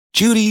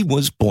Judy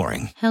was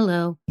boring.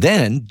 Hello.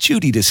 Then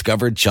Judy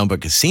discovered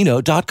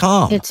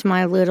ChumbaCasino.com. It's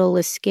my little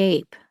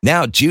escape.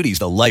 Now Judy's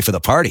the life of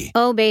the party.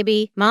 Oh,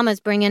 baby, mama's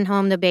bringing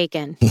home the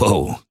bacon.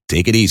 Whoa,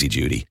 take it easy,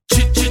 Judy.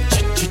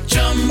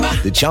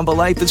 The Chumba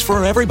life is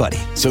for everybody.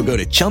 So go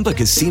to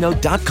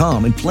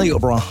ChumbaCasino.com and play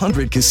over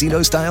 100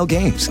 casino-style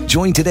games.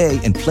 Join today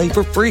and play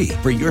for free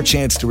for your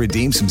chance to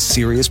redeem some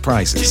serious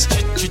prizes.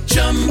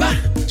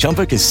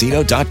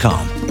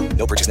 ChumbaCasino.com.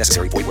 No purchase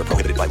necessary. Void where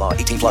prohibited by law.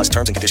 18 plus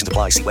terms and conditions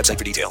apply. See website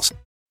for details.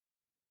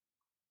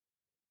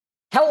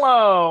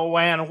 Hello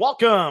and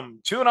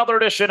welcome to another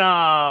edition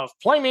of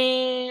Play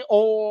Me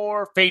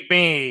or Fade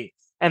Me.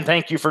 And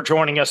thank you for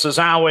joining us as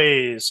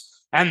always.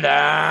 And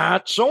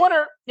that's a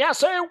winner.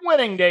 Yes, a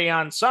winning day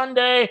on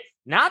Sunday.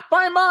 Not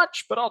by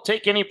much, but I'll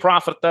take any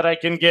profit that I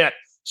can get.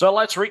 So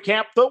let's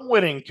recap the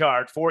winning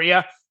card for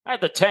you. I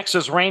had the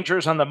Texas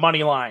Rangers on the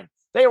money line.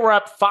 They were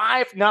up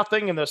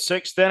 5-0 in the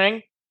sixth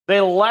inning. They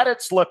let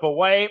it slip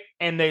away,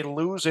 and they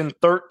lose in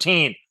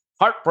 13.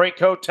 Heartbreak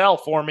Hotel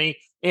for me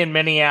in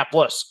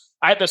Minneapolis.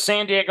 I had the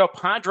San Diego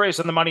Padres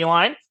on the money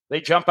line.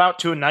 They jump out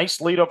to a nice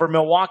lead over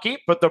Milwaukee,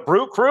 but the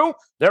Brew Crew,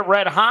 they're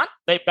red hot.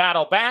 They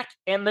battle back,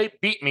 and they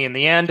beat me in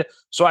the end,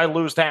 so I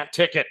lose that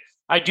ticket.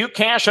 I do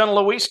cash on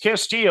Luis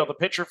Castillo, the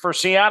pitcher for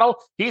Seattle.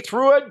 He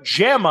threw a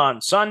gem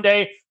on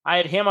Sunday. I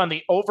had him on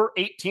the over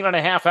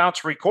 18.5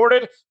 ounce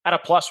recorded at a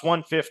plus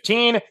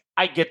 115.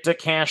 I get to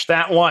cash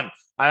that one.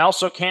 I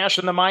also cash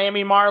in the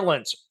Miami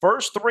Marlins.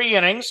 First 3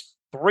 innings,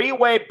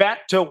 3-way bet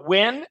to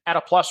win at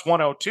a plus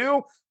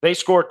 102. They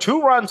scored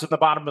 2 runs in the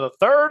bottom of the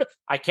third.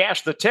 I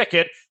cashed the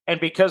ticket,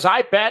 and because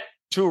I bet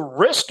to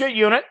risk a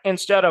unit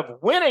instead of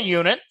win a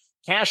unit,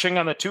 cashing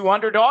on the 2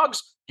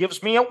 underdogs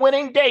gives me a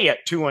winning day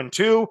at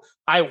 2-2.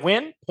 I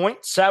win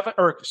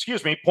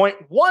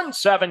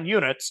 0.17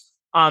 units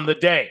on the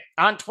day.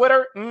 On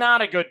Twitter,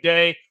 not a good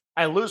day.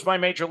 I lose my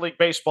Major League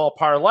Baseball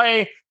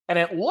parlay, and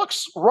it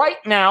looks right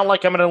now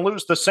like I'm going to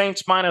lose the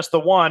Saints minus the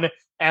 1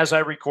 as I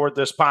record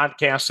this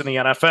podcast in the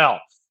NFL.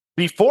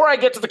 Before I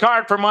get to the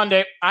card for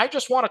Monday, I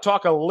just want to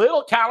talk a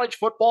little college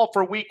football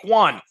for week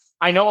 1.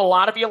 I know a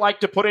lot of you like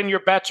to put in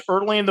your bets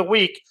early in the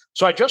week,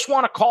 so I just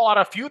want to call out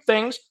a few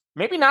things,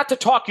 maybe not to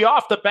talk you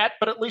off the bet,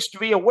 but at least to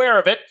be aware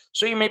of it,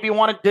 so you maybe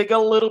want to dig a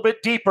little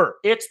bit deeper.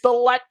 It's the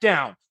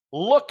letdown,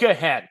 look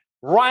ahead,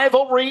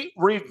 rivalry,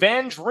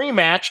 revenge,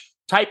 rematch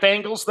type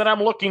angles that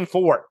I'm looking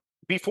for.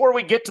 Before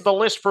we get to the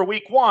list for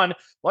week 1,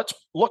 let's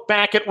look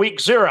back at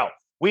week 0.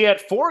 We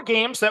had 4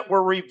 games that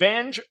were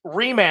revenge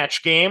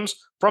rematch games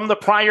from the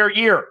prior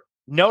year.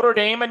 Notre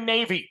Dame and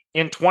Navy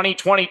in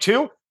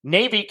 2022.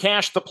 Navy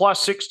cashed the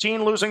plus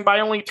 16, losing by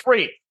only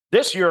 3.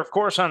 This year, of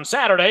course, on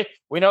Saturday,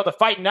 we know the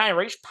Fighting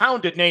Irish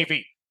pounded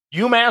Navy.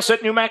 UMass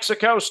at New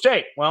Mexico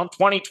State. Well, in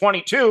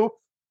 2022,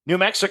 New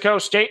Mexico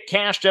State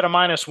cashed at a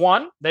minus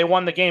 1. They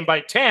won the game by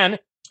 10.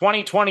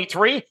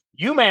 2023,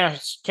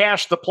 UMass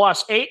cashed the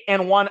plus 8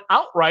 and won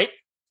outright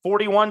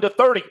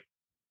 41-30.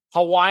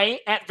 Hawaii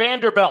at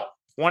Vanderbilt.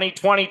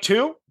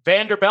 2022,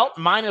 Vanderbilt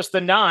minus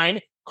the 9,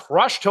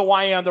 crushed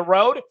Hawaii on the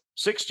road,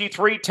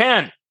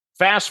 63-10.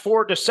 Fast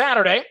forward to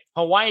Saturday,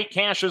 Hawaii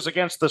cashes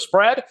against the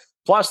spread,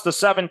 plus the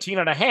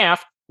 17.5,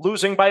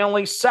 losing by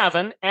only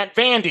 7 at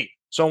Vandy.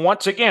 So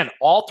once again,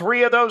 all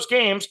 3 of those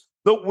games,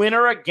 the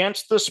winner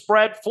against the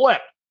spread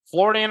flipped.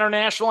 Florida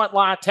International at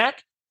La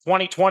Tech,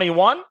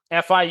 2021,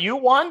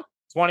 FIU won,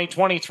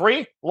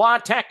 2023, La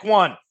Tech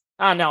won.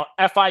 Now,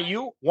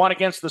 FIU won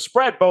against the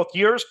spread both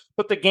years,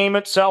 but the game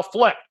itself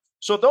flipped.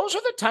 So those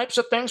are the types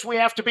of things we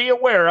have to be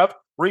aware of.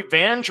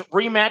 Revenge,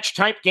 rematch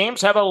type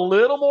games have a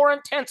little more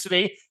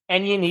intensity,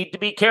 and you need to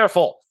be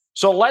careful.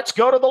 So let's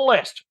go to the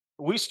list.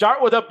 We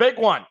start with a big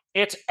one.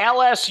 It's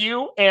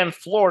LSU and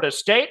Florida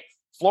State.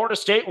 Florida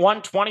State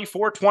won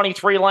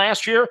 24-23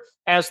 last year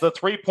as the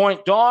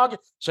 3-point dog,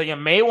 so you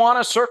may want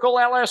to circle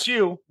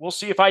LSU. We'll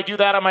see if I do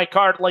that on my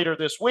card later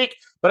this week,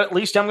 but at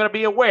least I'm going to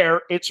be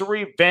aware it's a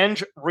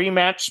revenge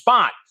rematch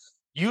spot.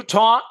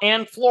 Utah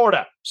and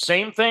Florida,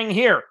 same thing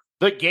here.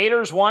 The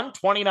Gators won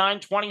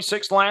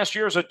 29-26 last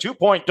year as a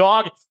 2-point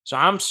dog, so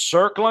I'm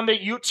circling the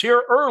Utes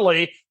here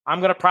early. I'm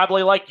going to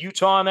probably like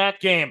Utah in that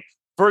game.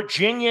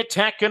 Virginia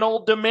Tech and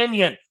Old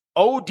Dominion.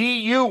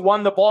 ODU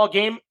won the ball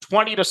game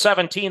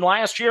 20-17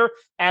 last year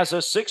as a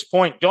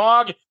 6-point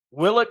dog.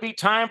 Will it be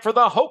time for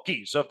the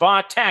Hokies of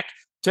Tech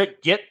to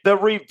get the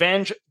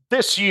revenge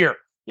this year?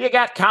 You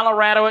got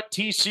Colorado at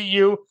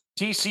TCU.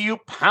 TCU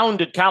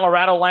pounded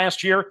Colorado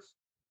last year,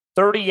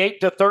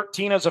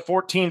 38-13 as a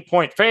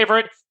 14-point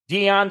favorite.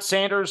 Deion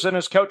Sanders in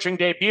his coaching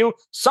debut,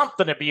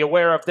 something to be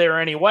aware of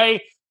there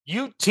anyway.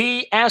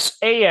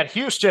 UTSA at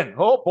Houston.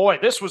 Oh boy,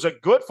 this was a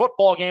good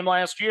football game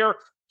last year.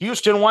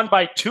 Houston won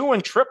by 2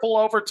 in triple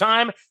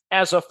overtime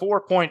as a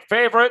 4-point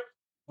favorite.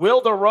 Will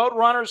the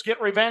Roadrunners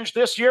get revenge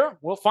this year?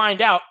 We'll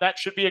find out. That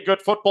should be a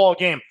good football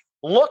game.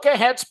 Look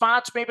ahead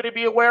spots maybe to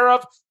be aware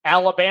of.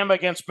 Alabama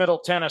against Middle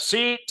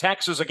Tennessee.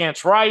 Texas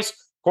against Rice.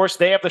 Of course,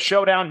 they have the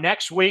showdown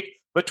next week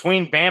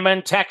between Bama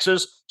and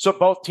Texas, so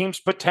both teams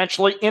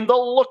potentially in the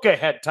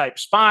look-ahead type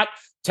spot.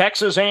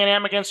 Texas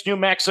A&M against New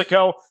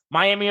Mexico,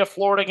 Miami of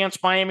Florida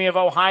against Miami of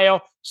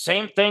Ohio.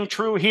 Same thing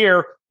true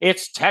here.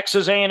 It's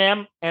Texas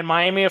A&M and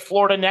Miami of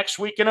Florida next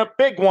week in a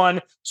big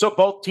one. So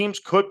both teams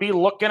could be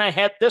looking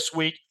ahead this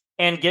week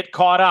and get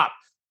caught up.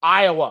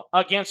 Iowa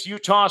against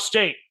Utah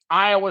State.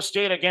 Iowa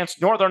State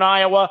against Northern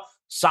Iowa.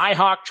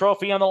 Cy-Hawk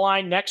Trophy on the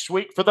line next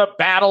week for the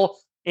battle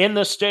in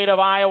the state of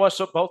Iowa.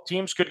 So both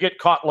teams could get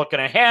caught looking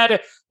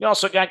ahead. You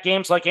also got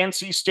games like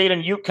NC State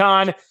and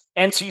UConn.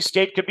 NC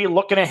State could be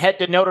looking ahead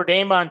to Notre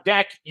Dame on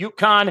deck.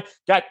 UConn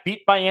got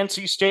beat by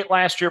NC State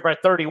last year by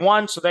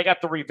 31, so they got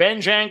the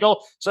revenge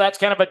angle. So that's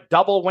kind of a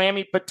double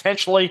whammy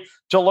potentially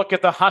to look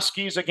at the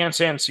Huskies against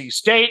NC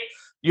State.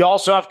 You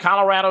also have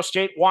Colorado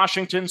State,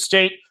 Washington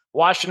State.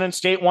 Washington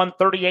State won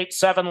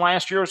 38-7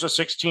 last year as a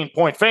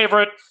 16-point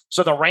favorite,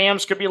 so the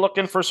Rams could be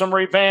looking for some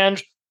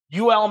revenge.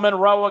 UL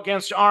Monroe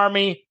against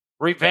Army.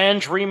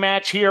 Revenge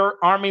rematch here.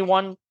 Army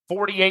won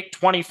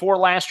 48-24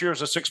 last year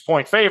as a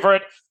 6-point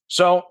favorite.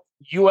 So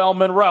UL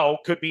Monroe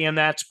could be in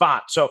that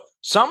spot. So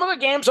some of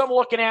the games I'm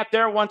looking at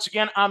there, once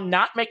again, I'm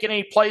not making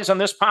any plays on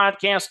this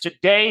podcast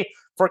today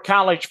for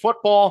college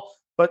football,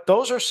 but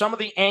those are some of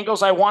the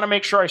angles I want to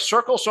make sure I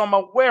circle so I'm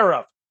aware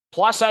of.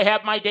 Plus, I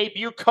have my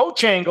debut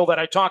coach angle that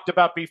I talked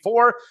about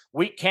before.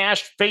 We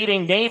cashed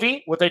Fading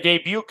Navy with a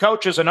debut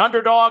coach as an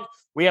underdog.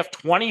 We have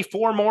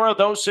 24 more of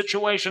those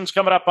situations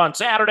coming up on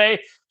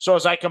Saturday. So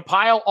as I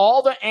compile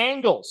all the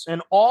angles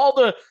and all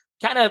the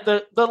kind of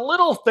the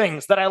little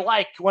things that I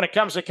like when it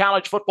comes to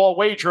college football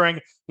wagering,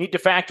 need to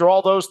factor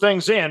all those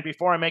things in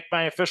before I make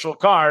my official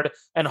card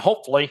and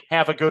hopefully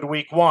have a good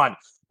week one.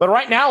 But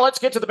right now, let's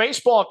get to the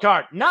baseball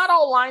card. Not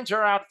all lines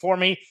are out for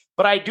me,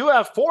 but I do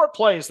have 4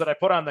 plays that I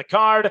put on the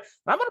card. And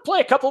I'm going to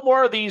play a couple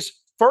more of these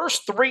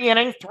first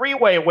 3-inning,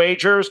 3-way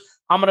wagers.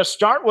 I'm going to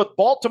start with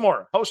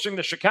Baltimore hosting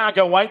the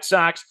Chicago White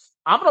Sox.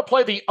 I'm going to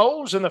play the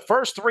O's in the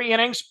first 3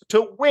 innings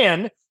to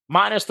win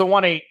minus the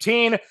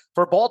 118.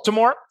 For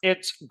Baltimore,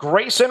 it's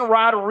Grayson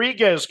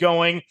Rodriguez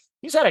going.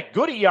 He's had a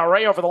good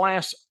ERA over the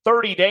last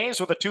 30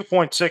 days with a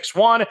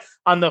 2.61.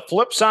 On the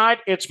flip side,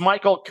 it's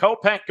Michael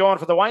Kopech going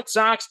for the White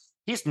Sox.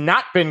 He's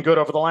not been good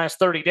over the last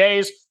 30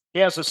 days. He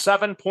has a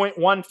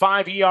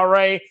 7.15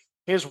 ERA.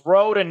 His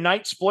road and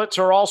night splits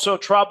are also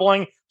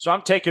troubling. So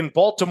I'm taking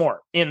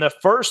Baltimore in the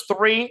first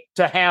 3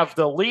 to have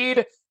the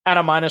lead at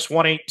a minus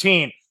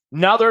 118.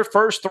 Another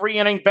first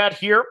 3-inning bet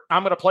here.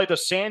 I'm going to play the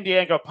San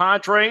Diego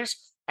Padres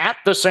at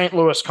the St.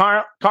 Louis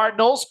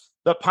Cardinals.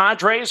 The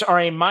Padres are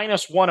a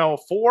minus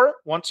 104,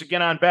 once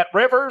again on Bet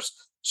Rivers.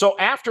 So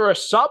after a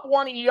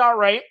sub-1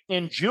 ERA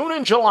in June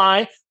and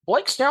July,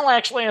 Blake Snell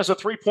actually has a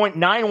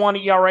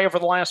 3.91 ERA over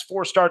the last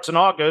 4 starts in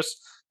August.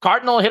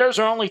 Cardinal hitters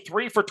are only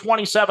 3 for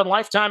 27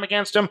 lifetime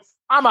against him.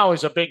 I'm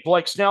always a big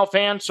Blake Snell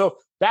fan, so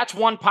that's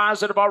one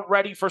positive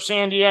already for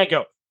San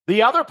Diego.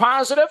 The other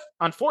positive,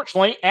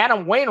 unfortunately,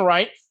 Adam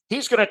Wainwright,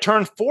 he's going to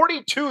turn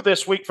 42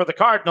 this week for the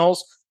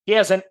Cardinals. He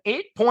has an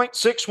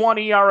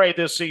 8.61 ERA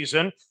this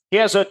season. He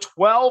has a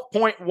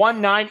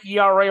 12.19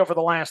 ERA over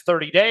the last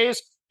 30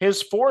 days.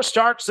 His 4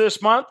 starts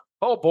this month,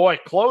 oh boy,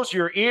 close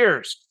your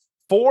ears.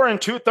 4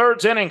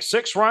 2/3 innings,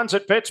 6 runs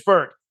at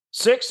Pittsburgh.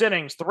 6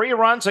 innings, 3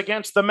 runs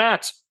against the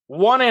Mets.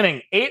 1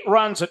 inning, 8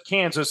 runs at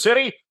Kansas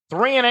City.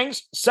 3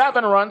 innings,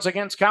 7 runs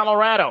against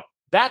Colorado.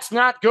 That's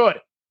not good.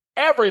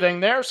 Everything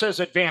there says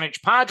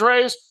advantage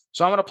Padres,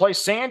 so I'm going to play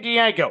San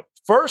Diego.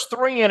 First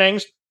 3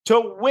 innings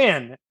to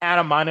win at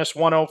a minus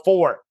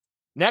 104.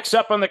 Next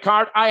up on the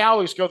card, I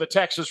always go the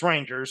Texas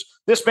Rangers.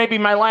 This may be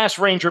my last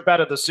Ranger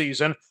bet of the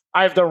season.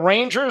 I have the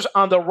Rangers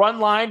on the run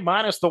line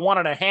minus the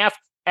 1.5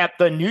 at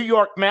the New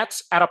York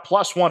Mets at a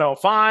plus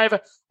 105.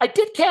 I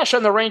did cash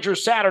on the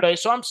Rangers Saturday,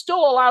 so I'm still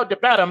allowed to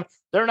bet them.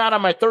 They're not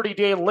on my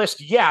 30-day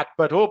list yet,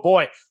 but oh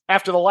boy,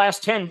 after the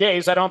last 10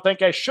 days, I don't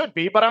think I should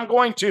be, but I'm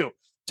going to.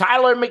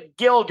 Tyler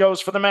McGill goes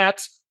for the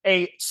Mets,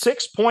 a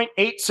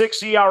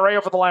 6.86 ERA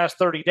over the last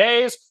 30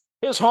 days.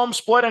 His home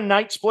split and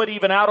night split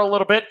even out a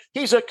little bit.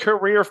 He's a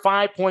career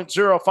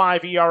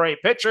 5.05 ERA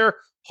pitcher.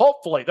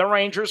 Hopefully, the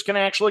Rangers can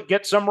actually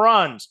get some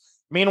runs.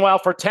 Meanwhile,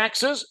 for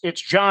Texas,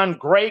 it's John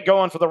Gray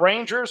going for the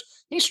Rangers.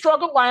 He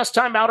struggled last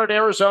time out at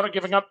Arizona,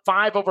 giving up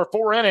 5 over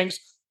 4 innings.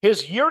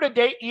 His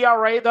year-to-date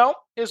ERA, though,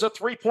 is a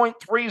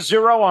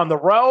 3.30 on the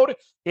road.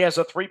 He has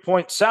a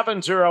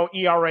 3.70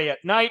 ERA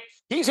at night.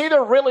 He's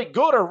either really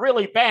good or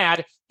really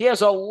bad. He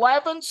has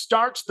 11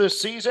 starts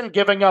this season,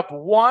 giving up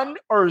 1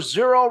 or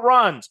 0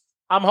 runs.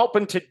 I'm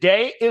hoping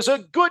today is a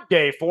good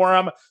day for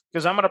him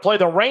because I'm going to play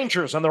the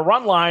Rangers on the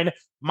run line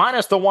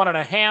minus the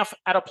 1.5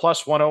 at a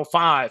plus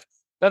 105.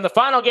 Then the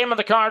final game of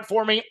the card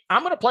for me,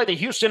 I'm going to play the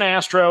Houston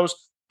Astros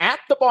at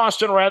the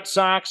Boston Red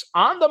Sox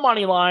on the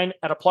money line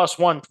at a plus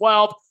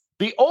 112.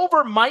 The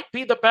over might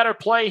be the better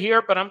play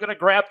here, but I'm going to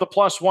grab the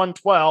plus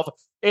 112.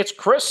 It's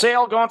Chris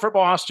Sale going for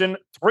Boston.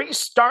 3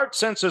 starts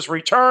since his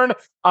return,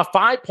 a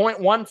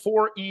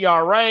 5.14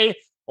 ERA.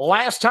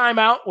 Last time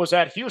out was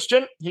at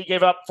Houston. He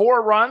gave up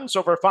 4 runs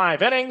over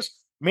 5 innings.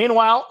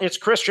 Meanwhile, it's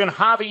Christian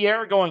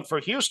Javier going for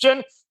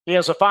Houston. He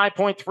has a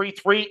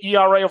 5.33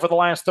 ERA over the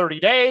last 30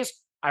 days.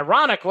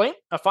 Ironically,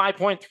 a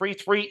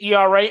 5.33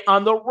 ERA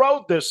on the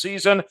road this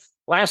season.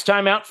 Last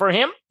time out for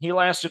him, he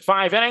lasted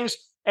 5 innings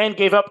and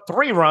gave up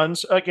 3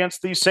 runs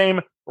against the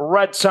same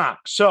Red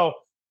Sox. So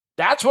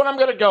that's what I'm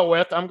going to go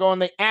with. I'm going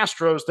the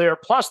Astros there,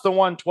 plus the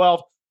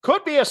 112.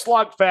 Could be a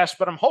slugfest,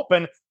 but I'm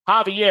hoping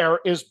Javier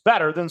is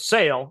better than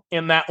Sale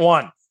in that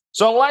one.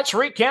 So let's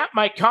recap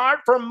my card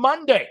for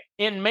Monday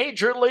in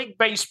Major League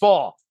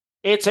Baseball.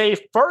 It's a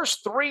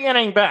first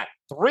 3-inning bet,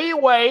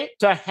 3-way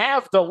to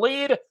have the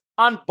lead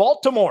on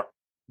Baltimore,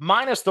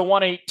 minus the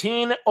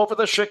 118 over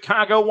the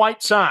Chicago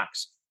White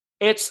Sox.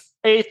 It's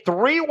a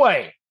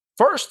 3-way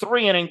first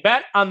 3-inning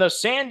bet on the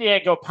San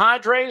Diego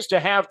Padres to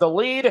have the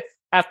lead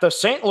at the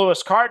St.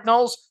 Louis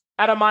Cardinals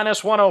at a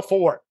minus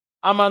 104.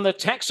 I'm on the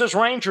Texas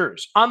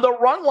Rangers on the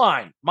run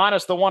line,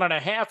 minus the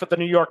 1.5 at the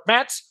New York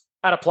Mets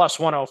at a plus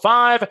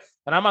 105.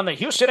 And I'm on the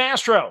Houston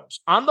Astros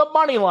on the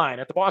money line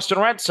at the Boston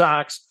Red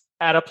Sox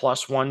at a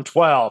plus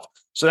 112.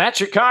 So that's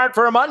your card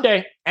for a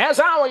Monday. As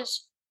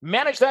always,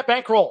 manage that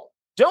bankroll.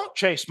 Don't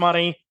chase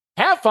money.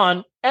 Have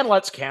fun, and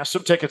let's cash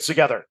some tickets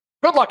together.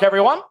 Good luck,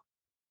 everyone.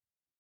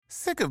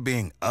 Sick of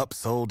being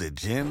upsold at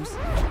gyms?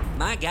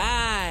 My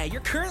guy,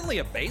 you're currently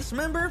a base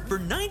member? For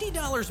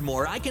 $90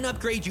 more, I can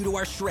upgrade you to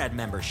our Shred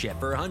membership.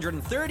 For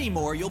 $130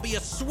 more, you'll be a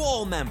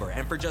Swole member.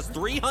 And for just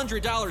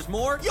 $300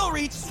 more, you'll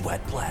reach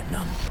Sweat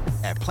Platinum.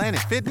 At Planet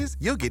Fitness,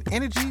 you'll get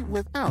energy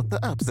without the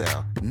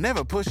upsell.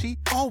 Never pushy,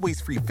 always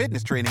free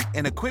fitness training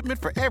and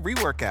equipment for every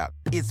workout.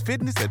 It's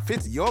fitness that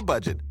fits your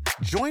budget.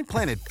 Join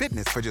Planet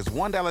Fitness for just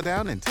 $1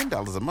 down and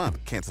 $10 a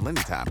month. Cancel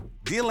anytime.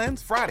 Deal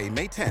ends Friday,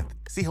 May 10th.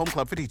 See Home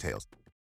Club for details.